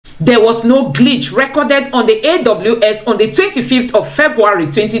There was no glitch recorded on the AWS on the 25th of February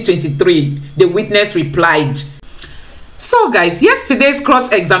 2023, the witness replied. So guys, yesterday's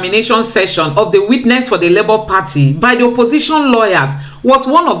cross-examination session of the witness for the Labour Party by the opposition lawyers was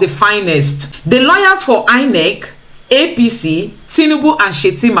one of the finest. The lawyers for INEC, APC, Tinubu and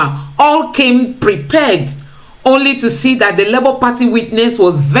Shettima all came prepared, only to see that the Labour Party witness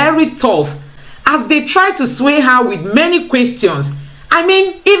was very tough as they tried to sway her with many questions. I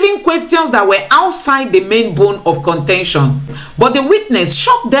mean, even questions that were outside the main bone of contention. But the witness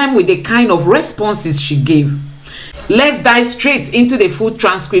shocked them with the kind of responses she gave. Let's dive straight into the full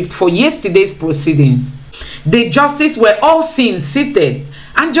transcript for yesterday's proceedings. The justices were all seen seated,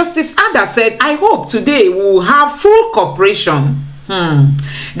 and Justice Ada said, I hope today we will have full cooperation.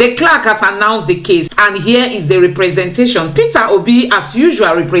 The clerk has announced the case, and here is the representation. Peter Obi, as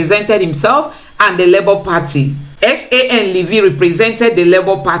usual, represented himself and the Labour Party. SAN Levy represented the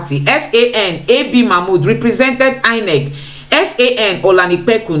Labour Party. SAN AB Mahmood represented INEC. SAN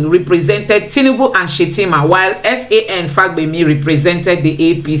Olanipekun represented Tinubu and Shettima, while SAN Fagbemi represented the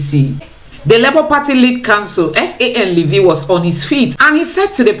APC. The Labour Party lead counsel, SAN Levy, was on his feet and he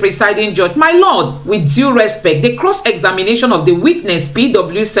said to the presiding judge, My lord, with due respect, the cross-examination of the witness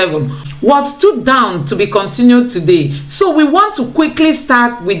PW7 was stood down to be continued today. So we want to quickly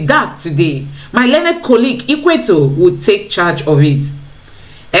start with that today. My learned colleague Ikweto would take charge of it.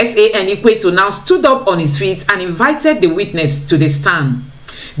 SAN Ikweto now stood up on his feet and invited the witness to the stand.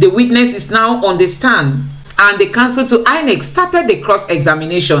 The witness is now on the stand, and the counsel to INEC started the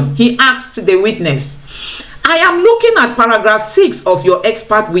cross-examination. He asked the witness, I am looking at paragraph 6 of your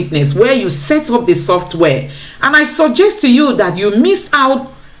expert witness where you set up the software, and I suggest to you that you missed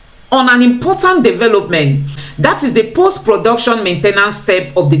out on an important development. That is the post-production maintenance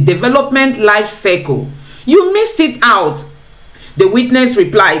step of the development life cycle. You missed it out. The witness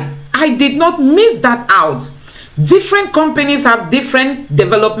replied, I did not miss that out. Different companies have different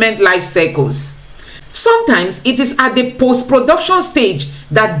development life cycles. Sometimes it is at the post-production stage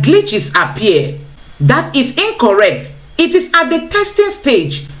that glitches appear. That is incorrect. It is at the testing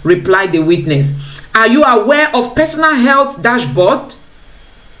stage, replied the witness. Are you aware of personal health dashboard?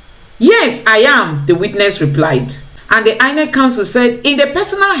 Yes, I am, the witness replied. And the INEC counsel said, in the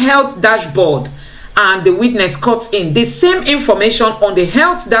personal health dashboard, and the witness cuts in, the same information on the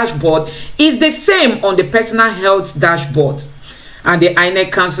health dashboard is the same on the personal health dashboard. And the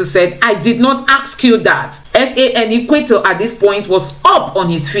INEC counsel said, I did not ask you that. SAN Ikweto at this point was up on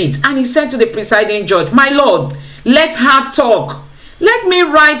his feet and he said to the presiding judge, My lord, let her talk. Let me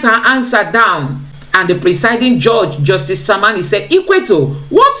write her answer down. And the presiding judge, Justice Samani, said, Ikweto,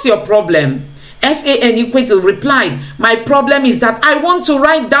 what's your problem? SAN Ikweto replied, My problem is that I want to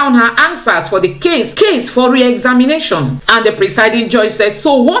write down her answers for the case for re-examination. And the presiding judge said,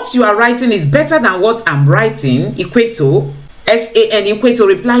 so what you are writing is better than what I'm writing, Ikweto? SAN Ikweto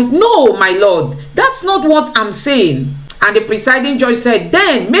replied, no, my lord, that's not what I'm saying. And the presiding judge said,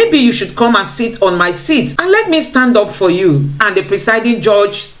 then maybe you should come and sit on my seat and let me stand up for you. And the presiding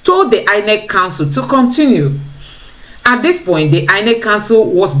judge told the INEC counsel to continue. At this point, the INEC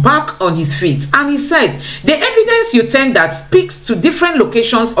counsel was back on his feet and he said, the evidence you tendered speaks to different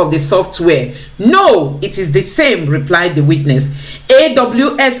locations of the software. No, it is the same, replied the witness.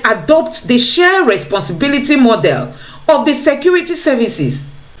 AWS adopts the share responsibility model of the security services.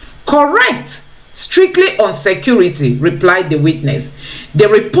 Correct. Strictly on security, replied the witness. The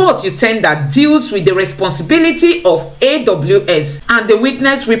report you tendered deals with the responsibility of AWS. And the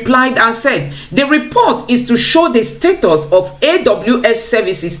witness replied and said, the report is to show the status of AWS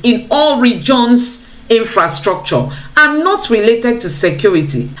services in all regions infrastructure and not related to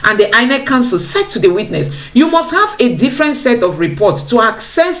security. And the INEC counsel said to the witness, you must have a different set of reports to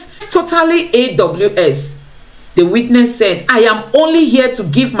access totally AWS. The witness said, I am only here to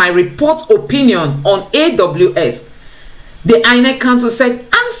give my report opinion on AWS. The INEC counsel said,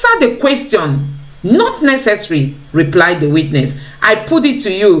 answer the question. Not necessary, replied the witness. I put it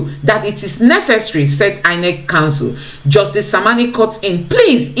to you that it is necessary, said INEC counsel. Justice Samani cuts in,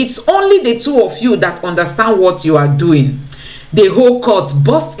 please, it's only the two of you that understand what you are doing. The whole court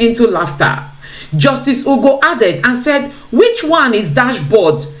burst into laughter. Justice Ugo added and said, which one is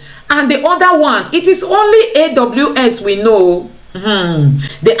dashboard? And the other one, it is only AWS we know.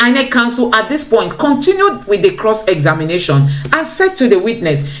 The INEC counsel at this point continued with the cross-examination and said to the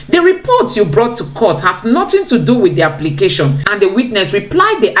witness, the report you brought to court has nothing to do with the application. And the witness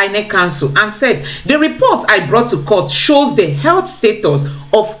replied the INEC counsel and said, the report I brought to court shows the health status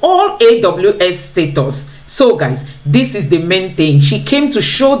of all AWS status. So guys, this is the main thing. She came to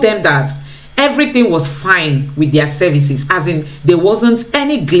show them that everything was fine with their services, as in there wasn't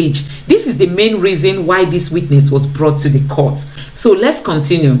any glitch. This is the main reason why this witness was brought to the court. So let's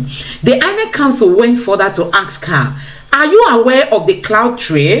continue. The INEC counsel went further to ask her, are you aware of the cloud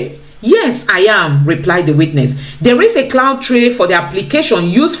tray? Yes, I am, replied the witness. There is a cloud tray for the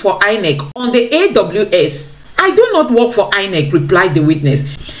application used for INEC on the AWS. I do not work for INEC, replied the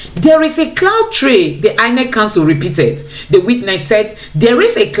witness. There is a cloud tray, the INEC counsel repeated. The witness said, there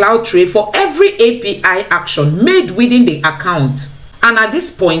is a cloud tray for every API action made within the account. And at this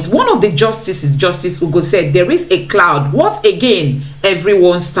point, one of the justices, Justice Ugo, said, there is a cloud. What again?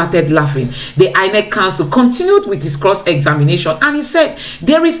 Everyone started laughing. The INEC counsel continued with his cross-examination, and he said,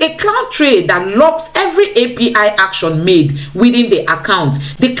 there is a cloud tray that logs every API action made within the account.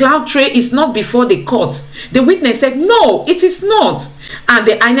 The cloud tray is not before the court. The witness said, no, it is not. And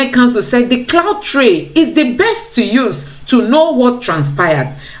the INEC counsel said, the cloud tray is the best to use to know what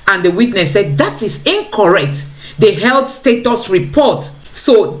transpired. And the witness said, that is incorrect. The health status report.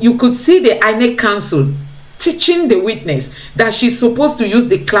 So you could see the INEC counsel teaching the witness that she's supposed to use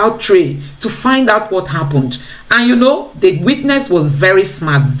the cloud tray to find out what happened. And you know, the witness was very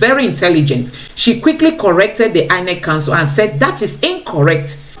smart, very intelligent. She quickly corrected the INEC counsel and said, that is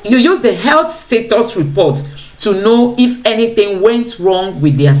incorrect. You use the health status report to know if anything went wrong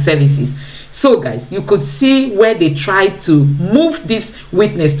with their services. So guys, you could see where they tried to move this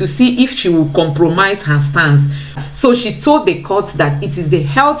witness to see if she will compromise her stance. So she told the court that it is the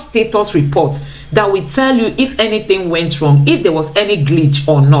health status report that will tell you if anything went wrong, if there was any glitch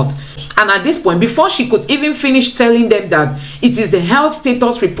or not. And at this point, before she could even finish telling them that it is the health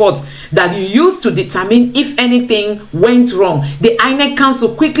status report that you use to determine if anything went wrong, the INEC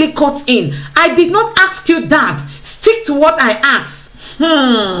counsel quickly cuts in. I did not ask you that. Stick to what I asked.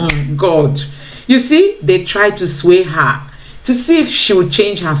 God. You see, they tried to sway her to see if she would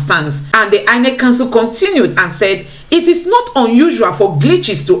change her stance. And the INEC counsel continued and said, it is not unusual for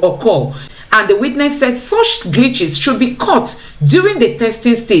glitches to occur. And the witness said such glitches should be caught during the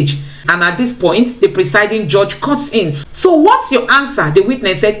testing stage. And at this point, the presiding judge cuts in. So what's your answer? The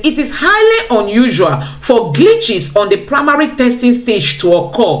witness said, it is highly unusual for glitches on the primary testing stage to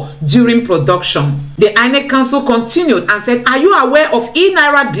occur during production. The INEC counsel continued and said, are you aware of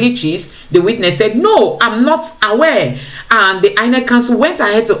e-Naira glitches? The witness said, no, I'm not aware. And the INEC counsel went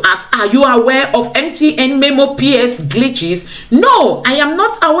ahead to ask, are you aware of MTN Memo PS glitches? No, I am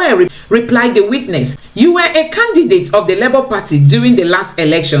not aware, replied the witness. You were a candidate of the Labour Party during the last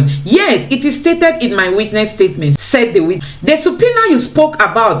election. Yes, it is stated in my witness statement, said the witness. The subpoena you spoke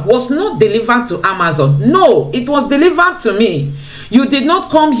about was not delivered to Amazon. No, it was delivered to me. You did not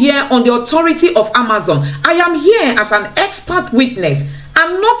come here on the authority of Amazon. I am here as an expert witness.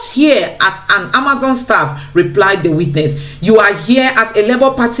 I'm not here as an Amazon staff, replied the witness. You are here as a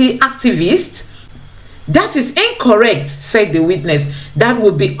Labour Party activist? That is incorrect, said the witness. That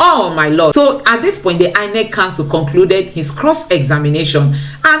would be all, my lord. So at this point, the INEC counsel concluded his cross-examination,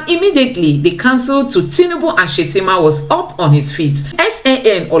 and immediately the counsel to Tinubu and Shetima was up on his feet,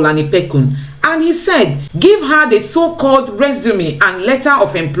 SAN Olanipekun, and he said, give her the so-called resume and letter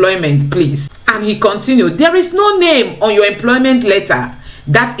of employment, please. And he continued, there is no name on your employment letter.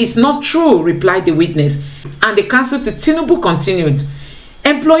 That is not true, replied the witness. And the counsel to Tinubu continued,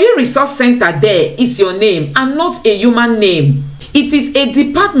 Employee Resource Center there is your name and not a human name. It is a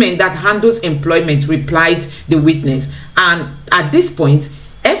department that handles employment, replied the witness. And at this point,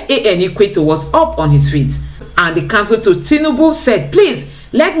 SAN Equator was up on his feet. And the counsel to Tinubu said, please,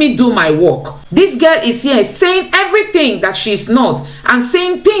 let me do my work. This girl is here saying everything that she is not and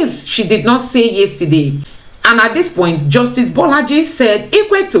saying things she did not say yesterday. And at this point, Justice Bolaji said,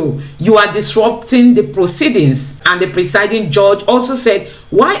 Equator, you are disrupting the proceedings. And the presiding judge also said,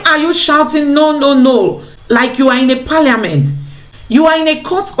 why are you shouting no, no, no, like you are in a parliament? You are in a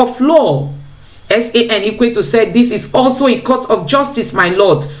court of law. SAN Equator said, this is also a court of justice, my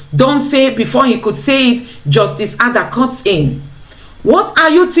lord. Don't say before he could say it, Justice Ada cuts in. What are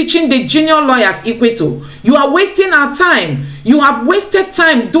you teaching the junior lawyers, Equator? You are wasting our time. You have wasted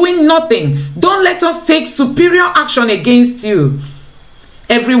time doing nothing. Don't let us take superior action against you.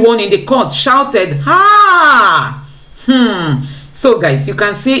 Everyone in the court shouted, ha! So guys, you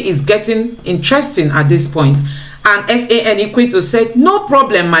can see it's getting interesting at this point. And SAN Equator said, no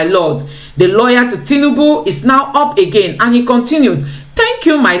problem, my lord. The lawyer to Tinubu is now up again, and he continued, thank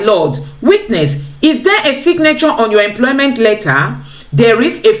you, my lord. Witness, is there a signature on your employment letter? There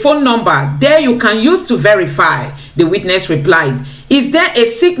is a phone number there you can use to verify. The witness replied, is there a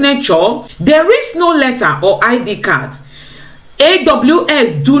signature? There is no letter or ID card.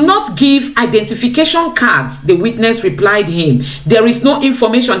 AWS do not give identification cards, the witness replied him. There is no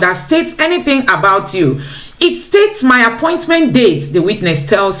information that states anything about you. It states my appointment date, the witness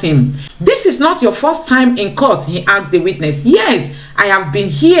tells him. This is not your first time in court, he asked the witness. Yes, I have been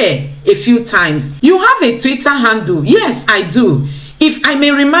here a few times. You have a Twitter handle? Yes, I do. If I may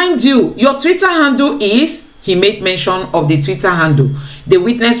remind you, your Twitter handle is? He made mention of the Twitter handle. The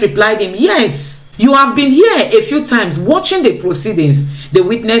witness replied him, yes. You have been here a few times watching the proceedings. The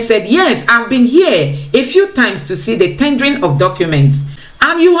witness said, yes, I've been here a few times to see the tendering of documents.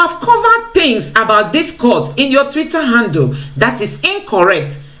 And you have covered things about this court in your Twitter handle. That is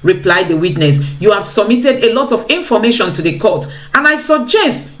incorrect, replied the witness. You have submitted a lot of information to the court, and I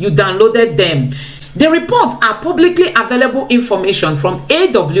suggest you downloaded them. The reports are publicly available information from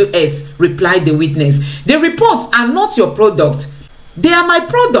AWS, replied the witness. The reports are not your product. They are my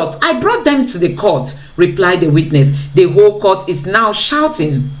product. I brought them to the court, replied the witness. The whole court is now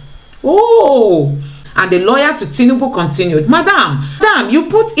shouting. Oh! And the lawyer to Tinubu continued, Madam, you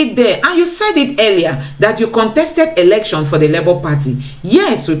put it there and you said it earlier that you contested election for the Labour Party.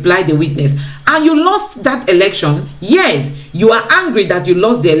 Yes, replied the witness. And you lost that election? Yes. You are angry that you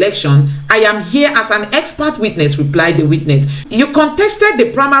lost the election? I am here as an expert witness, replied the witness. You contested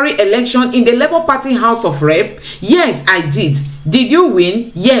the primary election in the Labour Party House of Rep? Yes, I did. Did you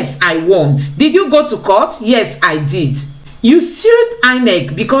win? Yes, I won. Did you go to court? Yes, I did. You sued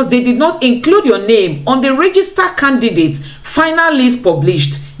INEC because they did not include your name on the registered candidate final list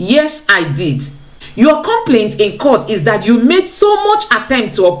published. Yes, I did. Your complaint in court is that you made so much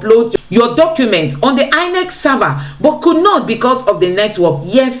attempt to upload your documents on the INEC server but could not because of the network.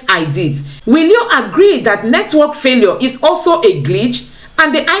 Yes, I did. Will you agree that network failure is also a glitch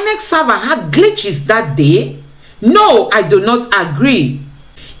and the INEC server had glitches that day? No, I do not agree.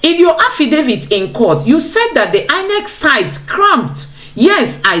 In your affidavit in court, you said that the INEC site cramped.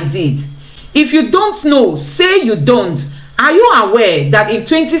 Yes, I did. If you don't know, say you don't. Are you aware that in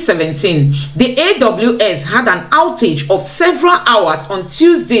 2017, the AWS had an outage of several hours on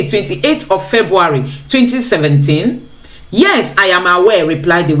Tuesday, 28th of February 2017? Yes, I am aware,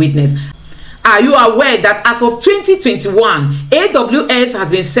 replied the witness. Are you aware that as of 2021, AWS has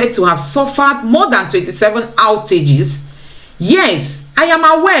been said to have suffered more than 27 outages? Yes, I am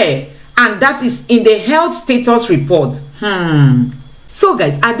aware, and that is in the health status report. So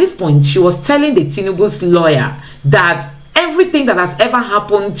guys, at this point, she was telling the Tinubu's lawyer that everything that has ever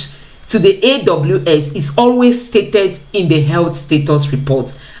happened to the AWS is always stated in the health status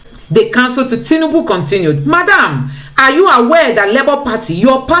report. The counsel to Tinubu continued, Madam, are you aware that Labour Party,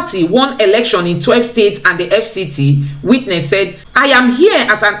 your party, won election in 12 states and the FCT? Witness said, I am here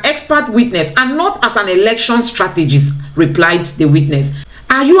as an expert witness and not as an election strategist, replied the witness.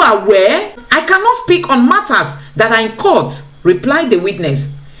 Are you aware? I cannot speak on matters that are in court, replied the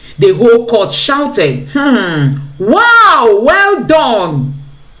witness. The whole court shouted, wow, well done.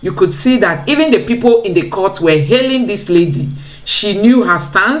 You could see that even the people in the court were hailing this lady. She knew her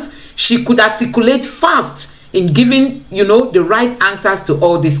stance. She could articulate fast in giving, the right answers to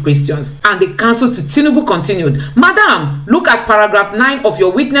all these questions. And the counsel to Tinubu continued, Madam, look at paragraph 9 of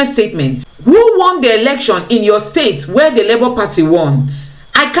your witness statement. Who won the election in your state where the Labour Party won?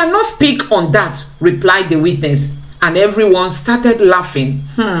 I cannot speak on that, replied the witness. And everyone started laughing.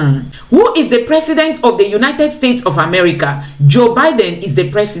 Who is the president of the United States of America? Joe Biden is the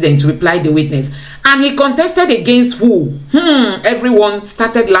president, replied the witness. And he contested against who? Everyone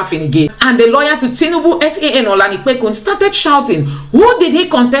started laughing again. And the lawyer to Tinubu, SAN Olanipekun, started shouting, who did he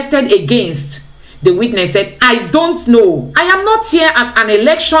contested against? The witness said, I don't know. I am not here as an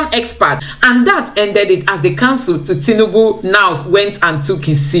election expert. And that ended it as the counsel to Tinubu now went and took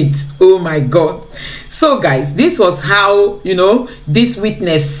his seat. Oh my God. So guys, this was how, this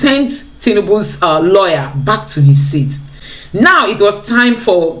witness sent Tinubu's lawyer back to his seat. Now it was time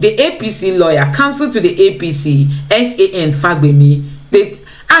for the APC lawyer, counsel to the APC, SAN Fagbemi.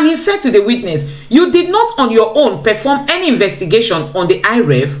 And he said to the witness, you did not on your own perform any investigation on the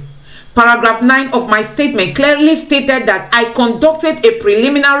IREF. Paragraph 9 of my statement clearly stated that I conducted a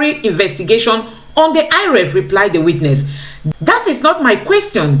preliminary investigation on the IREF, replied the witness. That is not my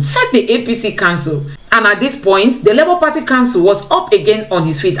question, said the APC counsel. And at this point, the Labour Party counsel was up again on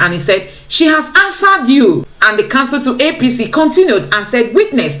his feet and he said, she has answered you. And the counsel to APC continued and said,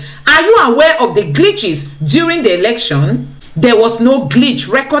 witness, are you aware of the glitches during the election? There was no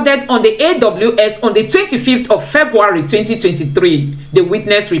glitch recorded on the AWS on the 25th of February 2023, the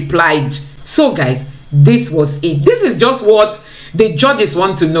witness replied. So guys, this was it. This is just what the judges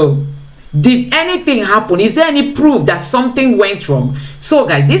want to know. Did anything happen? Is there any proof that something went wrong? So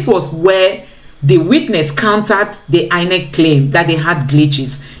guys, this was where The witness countered the INEC claim that they had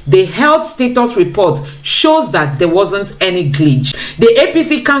glitches. The health status report shows that there wasn't any glitch. The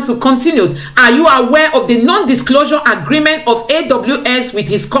APC council continued, are you aware of the non-disclosure agreement of AWS with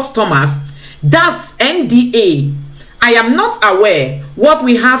his customers? That's NDA. I am not aware. What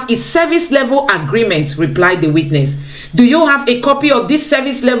we have is service level agreement, replied the witness. Do you have a copy of this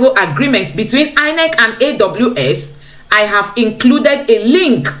service level agreement between INEC and AWS? I have included a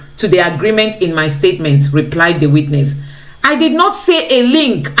link to the agreement in my statement, replied the witness. I did not say a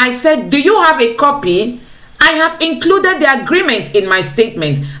link. I said, do you have a copy? I have included the agreement in my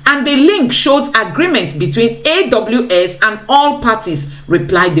statement, and the link shows agreement between AWS and all parties,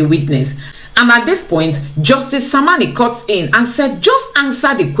 replied the witness. And at this point, Justice Samani cuts in and said, just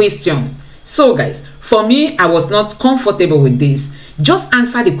answer the question. So guys, for me, I was not comfortable with this. Just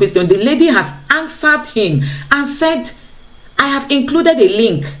answer the question. The lady has answered him and said, I have included a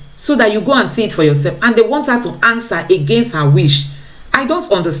link so that you go and see it for yourself. And they want her to answer against her wish. I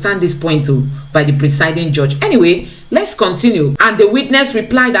don't understand this point too by the presiding judge. Anyway, let's continue. And the witness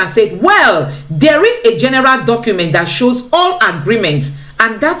replied and said, well, there is a general document that shows all agreements,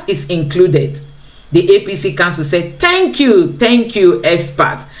 and that is included. The APC council said, thank you,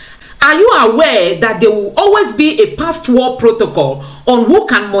 expert. Are you aware that there will always be a password protocol on who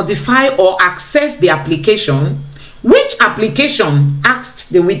can modify or access the application? Which application?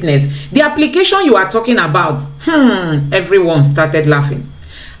 Asked the witness. The application you are talking about. Everyone started laughing.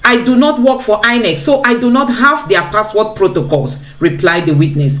 I do not work for INEC, so I do not have their password protocols, replied the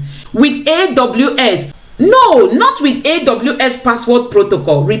witness. With AWS? No, not with AWS password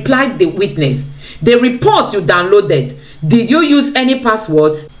protocol, replied the witness. The report you downloaded, did you use any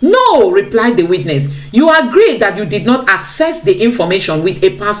password? No, replied the witness. You agreed that you did not access the information with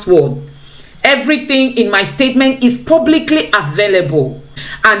a password. Everything in my statement is publicly available.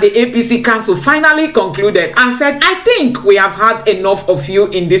 And the APC council finally concluded and said, I think we have had enough of you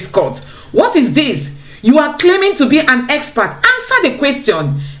in this court. What is this? You are claiming to be an expert. Answer the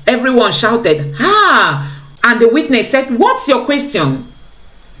question. Everyone shouted, ha! And the witness said, what's your question?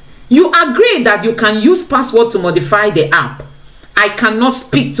 You agree that you can use password to modify the app. I cannot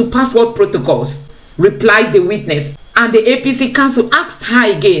speak to password protocols, replied the witness. And the APC council asked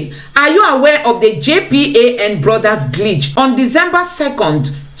her again, are you aware of the JPAN Brothers glitch on December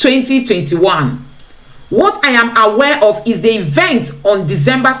 2nd, 2021? What I am aware of is the event on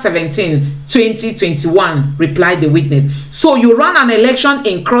December 17, 2021, replied the witness. So you ran an election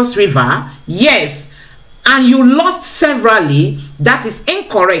in Cross River? Yes. And you lost severally? That is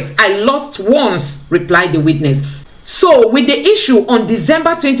incorrect. I lost once, replied the witness. So with the issue on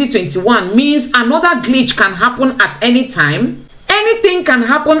December 2021 means another glitch can happen at any time? Anything can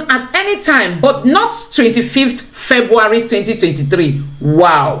happen at any time, but not 25th February 2023.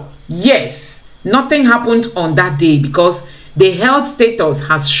 Wow. Yes, nothing happened on that day because the health status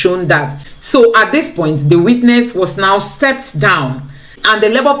has shown that. So at this point, the witness was now stepped down. And the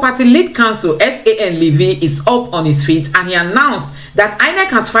Labour Party lead counsel, S.A.N. Levy, is up on his feet, and he announced that INEC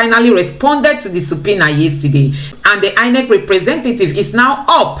has finally responded to the subpoena yesterday, and the INEC representative is now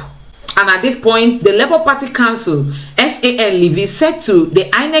up. And at this point, the Labour Party counsel, S.A.N. Levy, said to the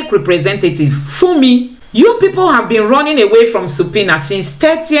INEC representative, Fumi, you people have been running away from subpoena since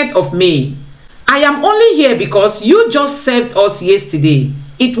 30th of May. I am only here because you just served us yesterday.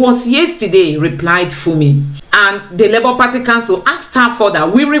 It was yesterday, replied Fumi. And the Labour Party council asked her further,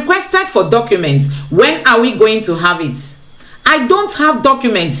 we requested for documents. When are we going to have it? I don't have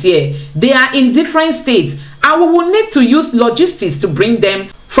documents here. They are in different states. And we will need to use logistics to bring them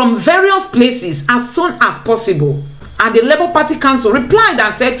from various places as soon as possible. And the Labour Party council replied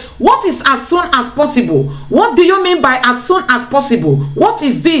and said, what is as soon as possible? What do you mean by as soon as possible? What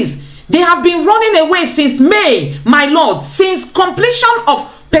is this? They have been running away since May, my lord, since completion of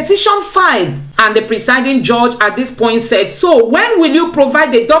petition filed. And the presiding judge at this point said, so when will you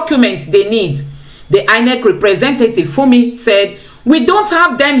provide the documents they need? The INEC representative Fumi said, we don't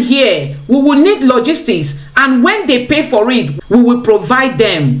have them here. We will need logistics, and when they pay for it, we will provide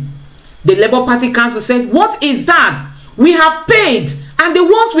them. The Labour Party council said, what is that? We have paid, and the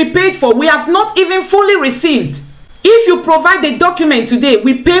ones we paid for, we have not even fully received. If you provide the document today,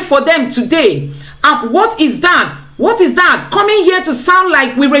 we pay for them today. And what is that? What is that? Coming here to sound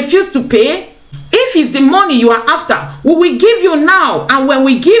like we refuse to pay? If it's the money you are after, we will give you now. And when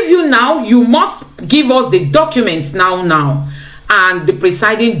we give you now, you must give us the documents now. And the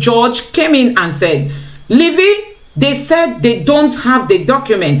presiding judge came in and said, Levy, they said they don't have the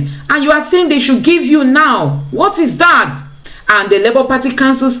document. And you are saying they should give you now. What is that? And the Labour Party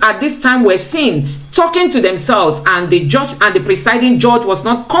councils at this time were seen talking to themselves, and the judge and the presiding judge was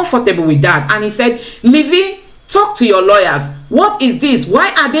not comfortable with that, and he said, Livy, talk to your lawyers. What is this?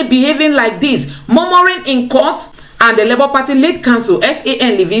 Why are they behaving like this, murmuring in court? And the Labour Party lead counsel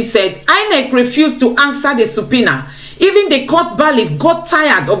SAN Livy said INEC refused to answer the subpoena. Even the court bailiff got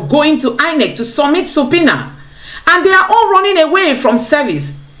tired of going to INEC to submit subpoena, and they are all running away from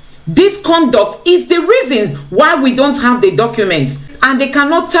service. This conduct is the reason why we don't have the documents, and they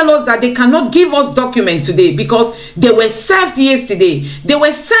cannot tell us that they cannot give us documents today because they were served yesterday. They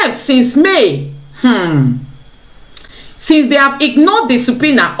were served since May. Since they have ignored the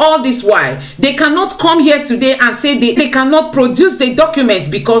subpoena all this while, they cannot come here today and say they cannot produce the documents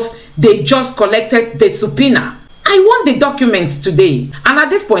because they just collected the subpoena. I want the documents today. And at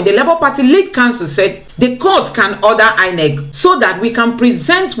this point, the Labour Party lead counsel said the court can order INEC so that we can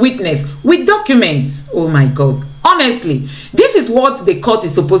present witness with documents. Oh my God. Honestly, this is what the court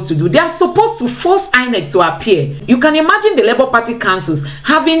is supposed to do. They are supposed to force INEC to appear. You can imagine the Labour Party councils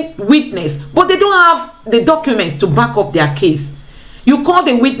having witness, but they don't have the documents to back up their case. You call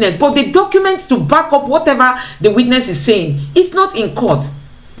the witness, but the documents to back up whatever the witness is saying is not in court.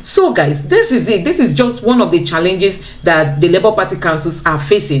 So guys, this is it. This is just one of the challenges that the Labour Party councils are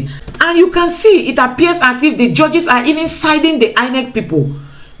facing. And you can see it appears as if the judges are even siding the INEC people.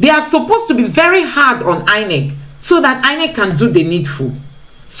 They are supposed to be very hard on INEC so that INEC can do the needful.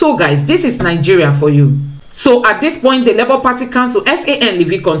 So guys, this is Nigeria for you. So at this point, the Labour Party council SAN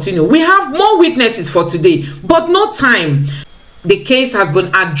Livy continue. We have more witnesses for today, but no time. The case has been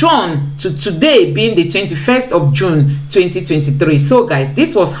adjourned to today being the 21st of June 2023. So guys,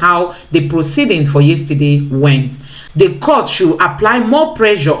 this was how the proceeding for yesterday went. The court should apply more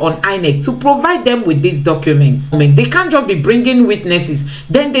pressure on INEC to provide them with these documents. They can't just be bringing witnesses,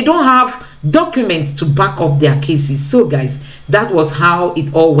 then they don't have documents to back up their cases. So guys, that was how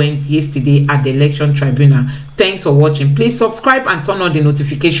it all went yesterday at the election tribunal. Thanks for watching. Please subscribe and turn on the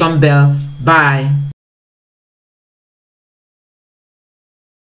notification bell. Bye.